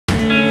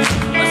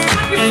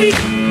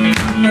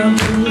not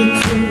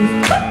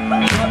bulletproof, but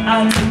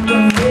I took a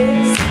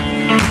risk.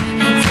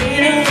 I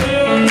didn't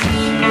wish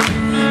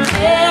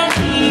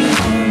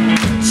anyone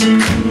to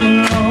come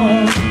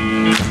along.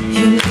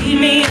 You lead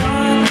me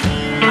on.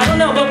 I don't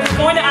know, but we're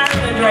going to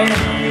Ireland right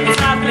now. It's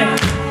happening.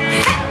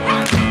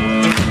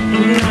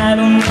 And I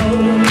don't know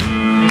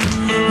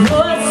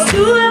what's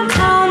to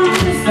come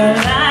if I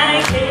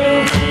like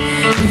it.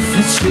 If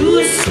I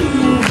choose to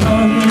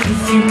run,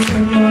 if you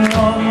come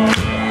along.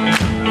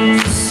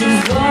 This is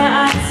what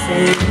I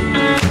say.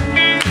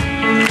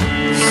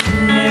 So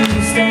at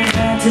least I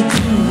got to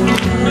do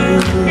it my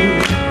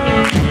way.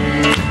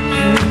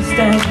 At least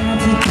I got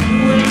to do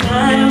it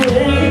my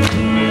way.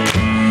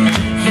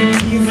 And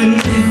even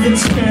if it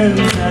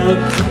turns out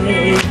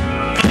great,